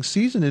decorating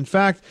season. In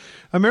fact,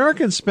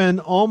 Americans spend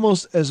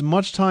almost as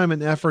much time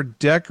and effort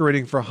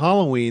decorating for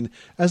Halloween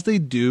as they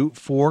do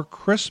for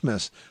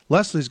Christmas.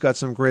 Leslie's got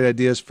some great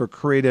ideas for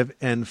creative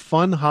and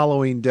fun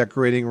Halloween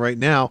decorating right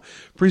now,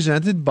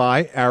 presented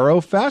by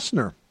Arrow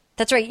Fastener.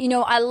 That's right.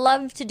 I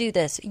love to do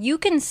this. You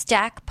can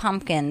stack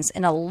pumpkins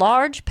in a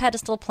large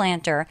pedestal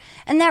planter,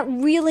 and that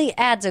really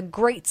adds a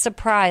great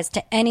surprise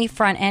to any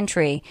front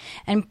entry.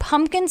 And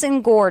pumpkins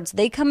and gourds,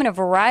 they come in a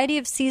variety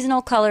of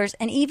seasonal colors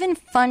and even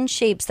fun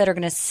shapes that are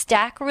going to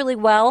stack really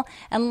well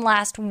and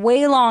last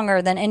way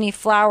longer than any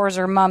flowers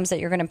or mums that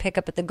you're going to pick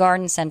up at the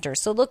garden center.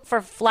 So look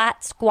for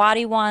flat,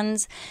 squatty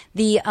ones,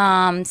 the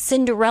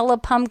Cinderella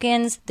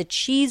pumpkins, the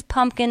cheese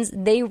pumpkins.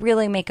 They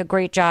really make a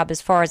great job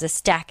as far as a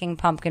stacking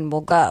pumpkin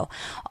will go.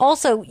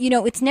 Also,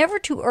 it's never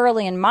too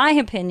early, in my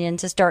opinion,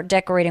 to start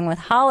decorating with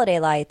holiday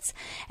lights.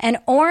 And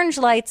orange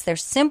lights, they're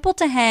simple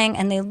to hang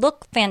and they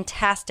look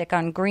fantastic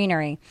on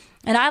greenery.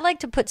 And I like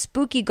to put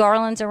spooky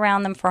garlands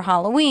around them for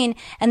Halloween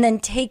and then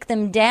take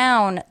them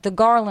down, the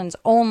garlands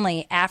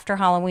only, after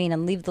Halloween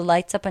and leave the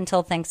lights up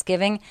until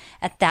Thanksgiving.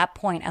 At that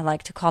point, I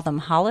like to call them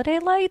holiday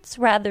lights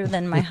rather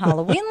than my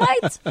Halloween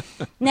lights.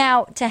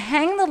 Now, to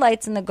hang the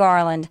lights in the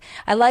garland,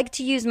 I like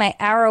to use my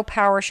Arrow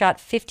PowerShot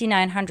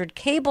 5900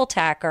 cable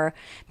tacker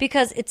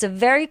because it's a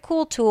very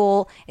cool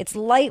tool. It's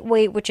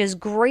lightweight, which is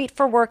great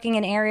for working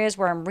in areas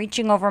where I'm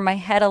reaching over my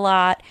head a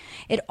lot.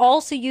 It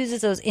also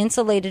uses those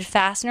insulated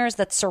fasteners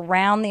that surround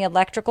the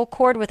electrical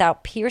cord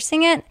without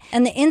piercing it.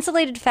 And the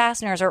insulated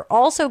fasteners are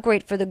also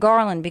great for the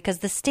garland because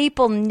the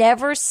staple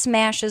never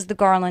smashes the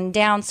garland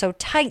down so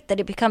tight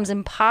that it becomes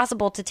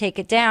impossible to take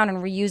it down and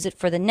reuse it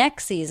for the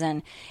next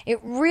season.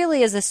 It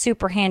really is a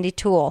super handy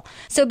tool.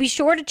 So be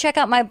sure to check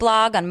out my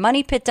blog on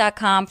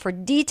moneypit.com for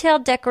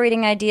detailed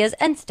decorating ideas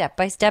and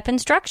step-by-step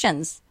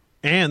instructions.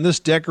 And this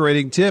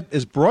decorating tip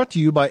is brought to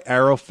you by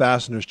Arrow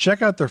Fasteners.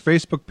 Check out their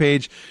Facebook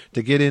page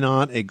to get in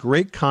on a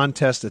great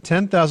contest, a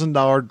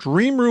 $10,000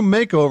 Dream Room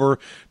Makeover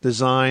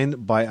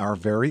designed by our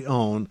very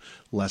own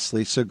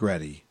Leslie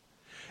Segretti.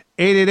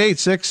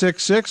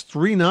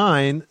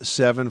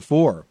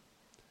 888-666-3974.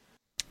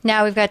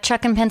 Now we've got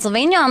Chuck in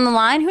Pennsylvania on the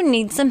line who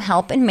needs some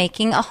help in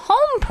making a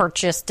home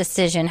purchase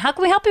decision. How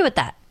can we help you with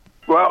that?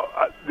 Well,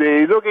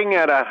 they're looking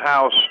at a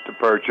house to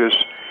purchase,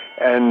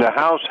 and the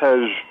house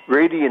has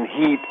radiant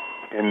heat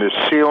in the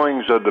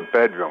ceilings of the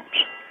bedrooms.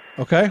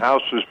 Okay. The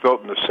house was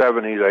built in the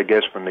 70s, I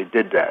guess, when they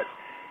did that.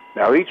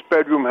 Now, each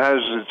bedroom has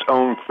its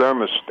own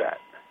thermostat.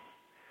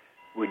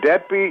 Would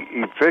that be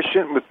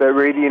efficient with that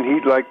radiant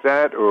heat like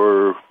that,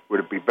 or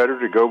would it be better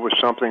to go with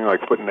something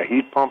like putting a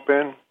heat pump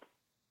in?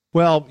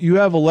 Well, you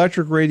have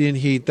electric radiant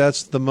heat.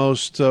 That's the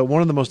most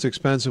one of the most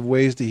expensive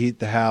ways to heat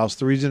the house.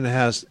 The reason it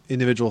has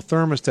individual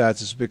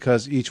thermostats is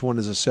because each one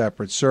is a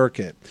separate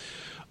circuit.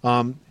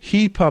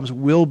 Heat pumps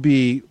will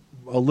be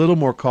a little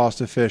more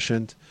cost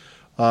efficient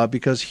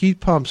because heat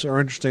pumps are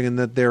interesting in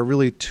that they're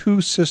really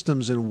two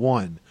systems in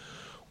one.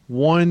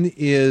 One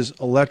is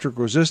electric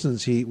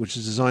resistance heat, which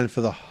is designed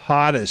for the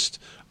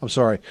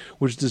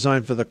which is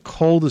designed for the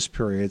coldest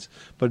periods,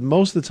 but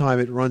most of the time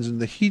it runs in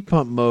the heat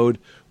pump mode,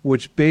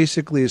 which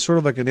basically is sort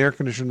of like an air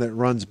conditioner that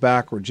runs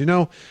backwards. You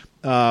know,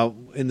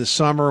 in the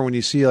summer when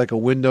you see like a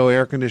window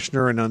air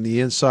conditioner and on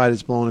the inside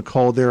it's blowing a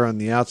cold air, on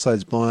the outside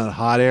it's blowing out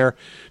hot air,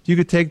 you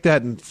could take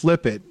that and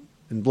flip it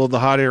and blow the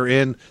hot air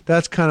in.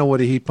 That's kind of what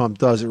a heat pump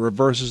does. It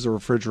reverses the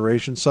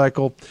refrigeration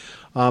cycle,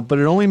 but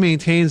it only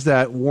maintains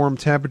that warm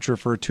temperature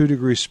for a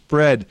 2-degree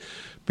spread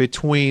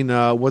between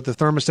what the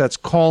thermostat's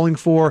calling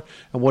for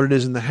and what it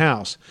is in the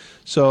house.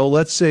 So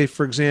let's say,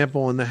 for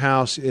example, in the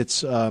house,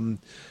 it's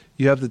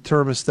you have the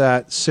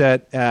thermostat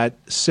set at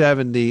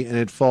 70 and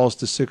it falls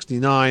to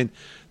 69.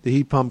 The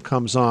heat pump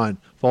comes on.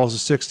 Falls to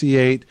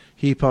 68,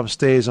 heat pump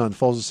stays on.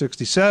 Falls to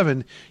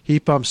 67,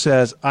 heat pump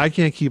says, I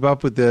can't keep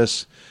up with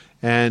this,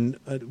 and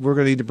we're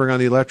going to need to bring on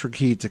the electric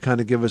heat to kind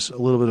of give us a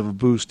little bit of a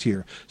boost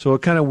here. So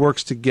it kind of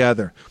works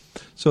together.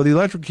 So the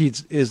electric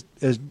heat is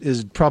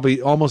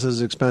probably almost as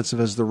expensive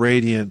as the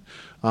radiant.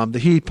 The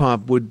heat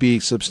pump would be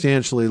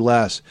substantially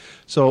less.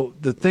 So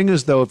the thing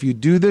is, though, if you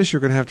do this,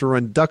 you're going to have to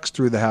run ducts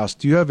through the house.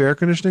 Do you have air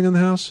conditioning in the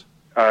house?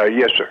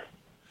 Yes, sir.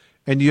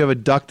 And do you have a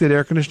ducted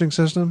air conditioning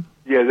system?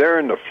 Yeah, they're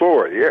in the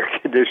floor. The air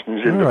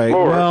conditioning's in the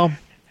floor. Well,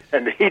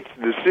 and the heat's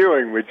in the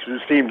ceiling, which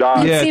seemed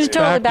odd. Yeah, It seems it's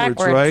totally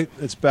backwards, right?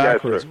 It's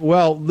backwards. Yes,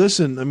 well,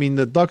 listen, I mean,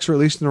 the ducts are at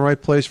least in the right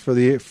place for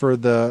the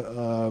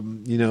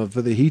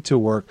heat to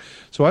work.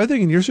 So I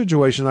think in your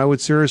situation, I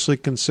would seriously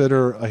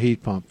consider a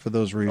heat pump for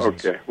those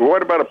reasons. Okay. Well,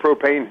 what about a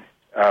propane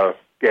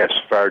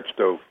gas-fired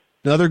stove?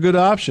 Another good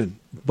option,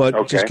 but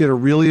Okay. just get a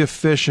really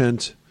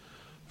efficient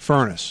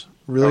furnace,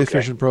 really Okay.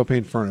 efficient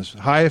propane furnace,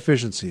 high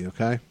efficiency.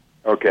 Okay.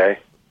 Okay.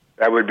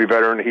 That would be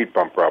better than a heat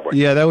pump, probably.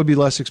 Yeah, that would be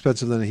less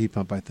expensive than a heat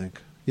pump, I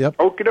think. Yep.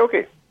 Okie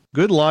dokie.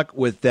 Good luck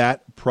with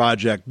that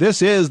project.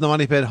 This is the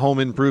Money Pit Home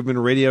Improvement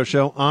Radio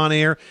Show, on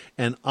air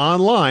and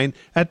online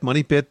at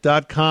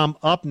MoneyPit.com.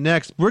 Up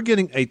next, we're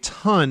getting a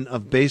ton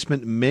of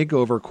basement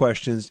makeover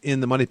questions in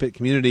the Money Pit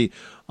community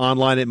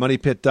online at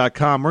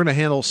MoneyPit.com. We're going to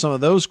handle some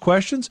of those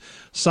questions,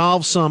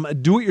 solve some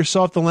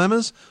do-it-yourself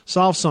dilemmas,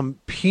 solve some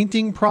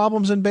painting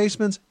problems in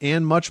basements,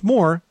 and much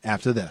more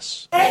after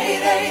this.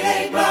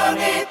 888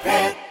 Money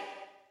Pit.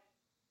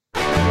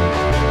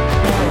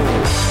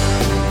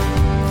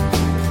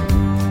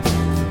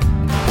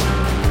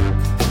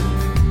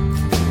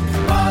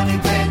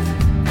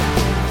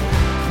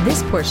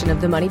 This portion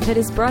of the Money Pit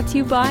is brought to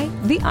you by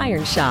The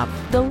Iron Shop,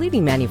 the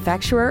leading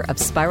manufacturer of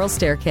spiral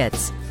stair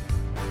kits.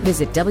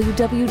 Visit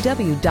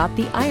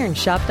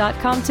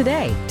www.theironshop.com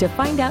today to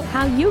find out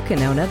how you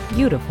can own a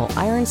beautiful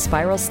iron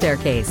spiral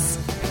staircase.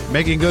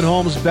 Making good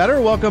homes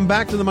better. Welcome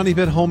back to the Money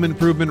Pit Home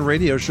Improvement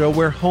Radio Show,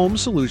 where home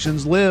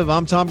solutions live.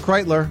 I'm Tom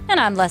Kreitler. And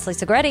I'm Leslie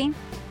Segretti.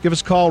 Give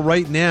us a call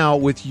right now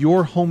with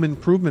your home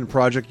improvement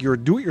project, your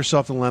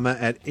do-it-yourself dilemma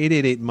at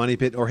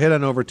 888-MONEY-PIT, or head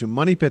on over to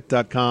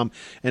MoneyPit.com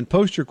and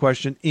post your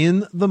question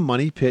in the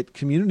Money Pit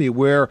community,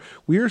 where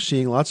we are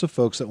seeing lots of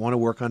folks that want to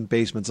work on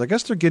basements. I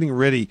guess they're getting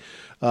ready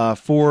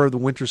for the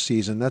winter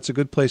season. That's a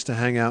good place to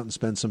hang out and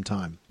spend some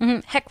time.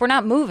 Mm-hmm. Heck, we're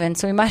not moving,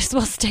 so we might as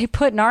well stay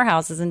put in our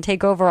houses and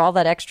take over all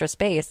that extra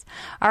space.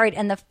 All right,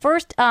 and the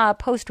first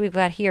post we've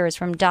got here is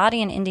from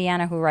Dottie in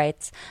Indiana, who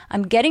writes,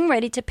 I'm getting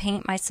ready to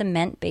paint my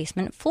cement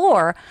basement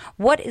floor.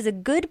 What is a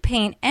good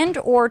paint and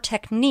or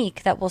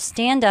technique that will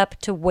stand up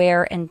to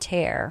wear and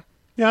tear?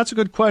 Yeah, that's a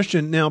good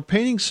question. Now,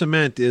 painting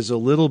cement is a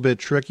little bit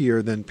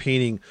trickier than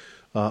painting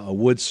a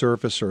wood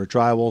surface or a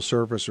drywall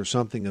surface or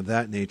something of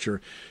that nature.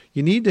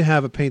 You need to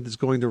have a paint that's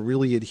going to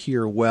really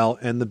adhere well,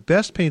 and the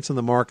best paints on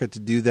the market to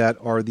do that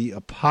are the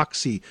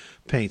epoxy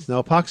paints.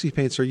 Now, epoxy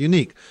paints are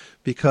unique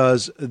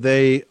because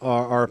they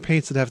are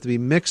paints that have to be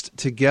mixed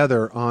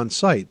together on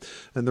site.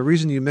 And the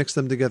reason you mix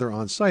them together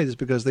on site is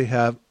because they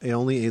have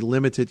only a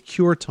limited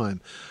cure time.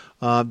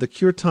 The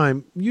cure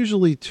time,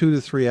 usually 2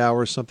 to 3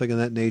 hours, something of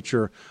that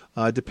nature,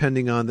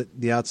 depending on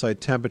the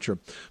outside temperature.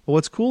 But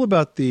what's cool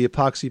about the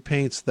epoxy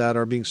paints that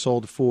are being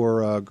sold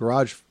for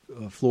garage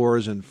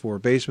floors and for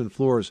basement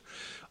floors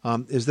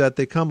is that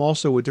they come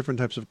also with different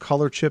types of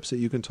color chips that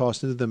you can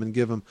toss into them and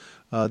give them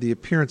the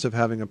appearance of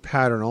having a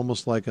pattern,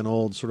 almost like an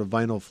old sort of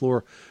vinyl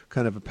floor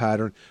kind of a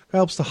pattern. It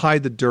helps to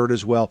hide the dirt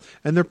as well.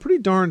 And they're pretty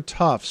darn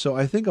tough. So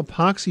I think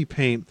epoxy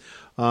paint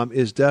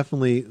is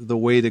definitely the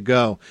way to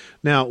go.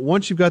 Now,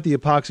 once you've got the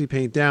epoxy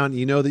paint down,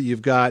 you know that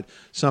you've got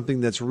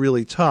something that's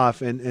really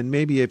tough, and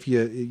maybe if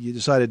you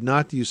decided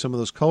not to use some of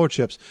those color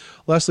chips,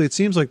 Leslie, it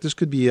seems like this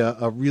could be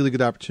a really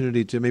good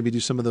opportunity to maybe do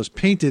some of those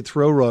painted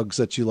throw rugs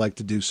that you like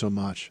to do so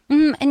much.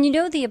 And you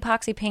know the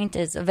epoxy paint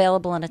is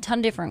available in a ton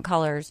of different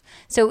colors.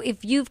 So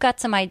if you've got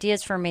some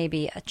ideas for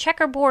maybe a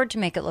checkerboard to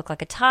make it look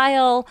like a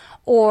tile,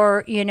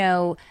 or,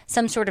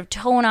 some sort of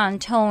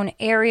tone-on-tone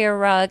area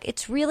rug,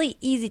 it's really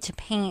easy to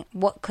paint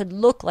what could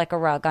look like a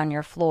rug on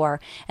your floor,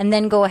 and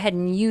then go ahead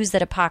and use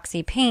that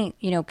epoxy paint,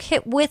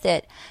 kit with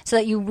it, so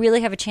that you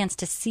really have a chance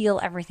to seal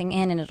everything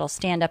in and it'll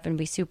stand up and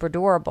be super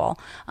durable.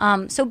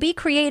 So be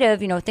creative,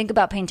 think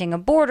about painting a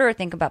border,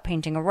 think about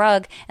painting a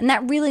rug, and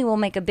that really will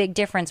make a big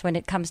difference when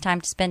it comes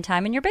time to spend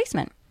time in your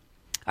basement.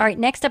 All right,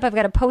 next up, I've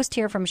got a post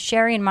here from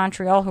Sherry in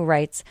Montreal who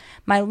writes,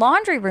 my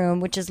laundry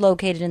room, which is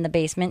located in the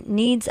basement,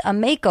 needs a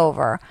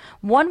makeover.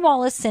 One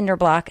wall is cinder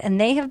block,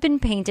 and they have been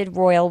painted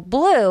royal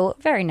blue.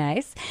 Very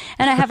nice.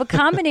 And I have a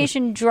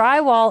combination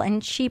drywall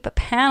and cheap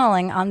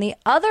paneling on the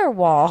other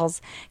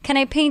walls. Can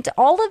I paint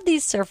all of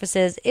these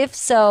surfaces? If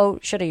so,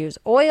 should I use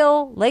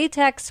oil,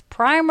 latex,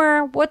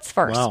 primer? What's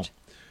first? Wow.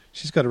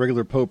 She's got a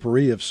regular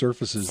potpourri of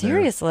surfaces.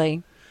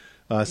 Seriously.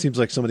 Seems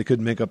like somebody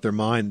couldn't make up their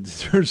mind in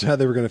terms of how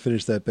they were going to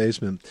finish that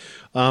basement.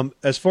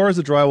 As far as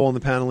the drywall and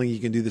the paneling, you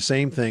can do the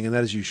same thing, and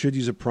that is you should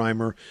use a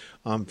primer.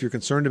 If you're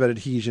concerned about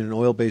adhesion, an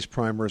oil-based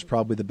primer is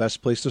probably the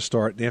best place to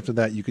start. And after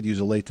that, you could use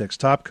a latex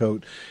top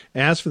coat.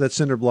 As for that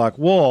cinder block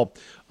wall,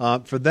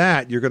 for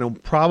that, you're going to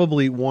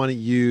probably want to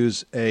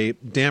use a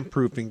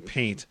damp-proofing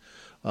paint.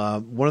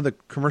 One of the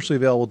commercially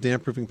available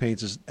damp-proofing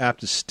paints is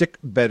apt to stick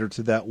better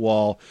to that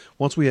wall.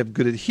 Once we have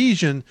good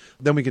adhesion,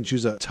 then we can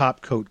choose a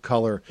top coat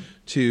color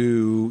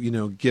to,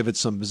 give it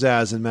some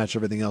pizzazz and match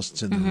everything else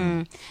that's in the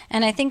room.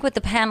 And I think with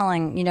the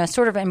paneling,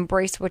 sort of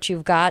embrace what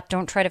you've got.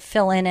 Don't try to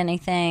fill in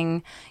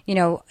anything.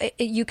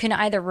 You can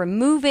either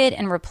remove it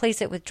and replace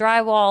it with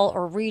drywall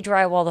or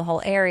re-drywall the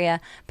whole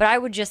area. But I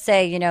would just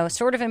say,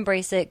 sort of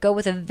embrace it. Go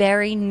with a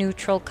very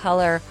neutral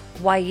color,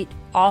 white,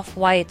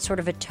 off-white, sort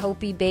of a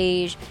taupey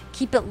beige.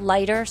 Keep it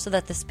lighter so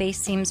that the space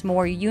seems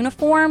more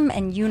uniform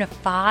and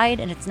unified,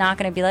 and it's not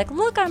going to be like,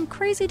 look, I'm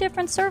crazy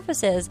different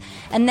surfaces.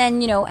 And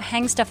then,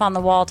 hang stuff on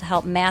the wall to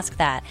help mask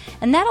that.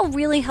 And that'll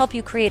really help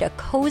you create a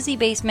cozy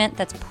basement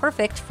that's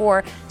perfect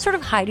for sort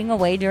of hiding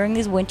away during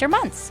these winter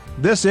months.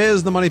 This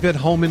is the Money Pit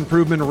Home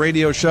Improvement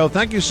Radio Show.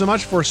 Thank you so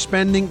much for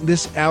spending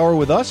this hour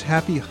with us.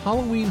 Happy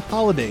Halloween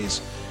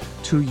holidays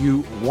to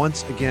you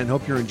once again.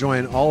 Hope you're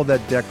enjoying all of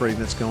that decorating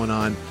that's going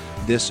on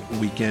this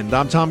weekend.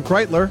 I'm Tom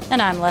Kreitler.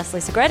 And I'm Leslie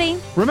Segretti.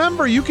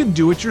 Remember, you can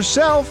do it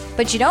yourself,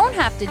 but you don't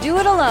have to do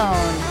it alone.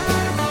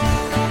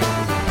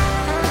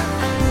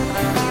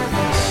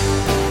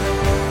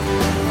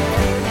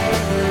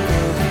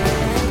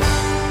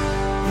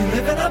 You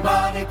live in a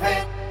money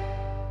pit.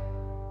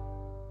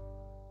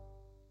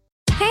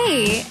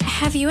 Hey,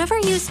 have you ever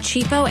used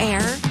Cheapo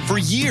Air? For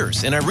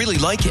years, and I really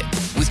like it.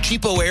 With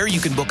Cheapo Air, you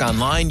can book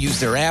online, use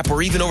their app,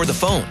 or even over the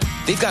phone.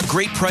 They've got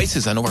great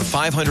prices on over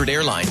 500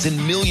 airlines and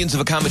millions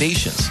of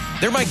accommodations.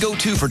 They're my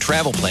go-to for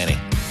travel planning.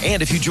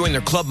 And if you join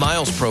their Club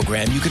Miles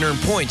program, you can earn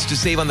points to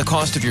save on the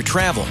cost of your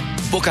travel.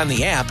 Book on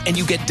the app and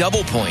you get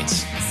double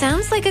points.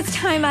 Sounds like it's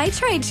time I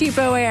tried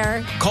Cheapo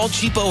Air. Call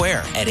Cheapo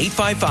Air at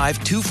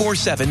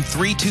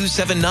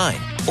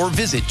 855-247-3279 or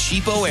visit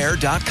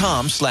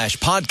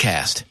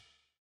cheapoair.com/podcast.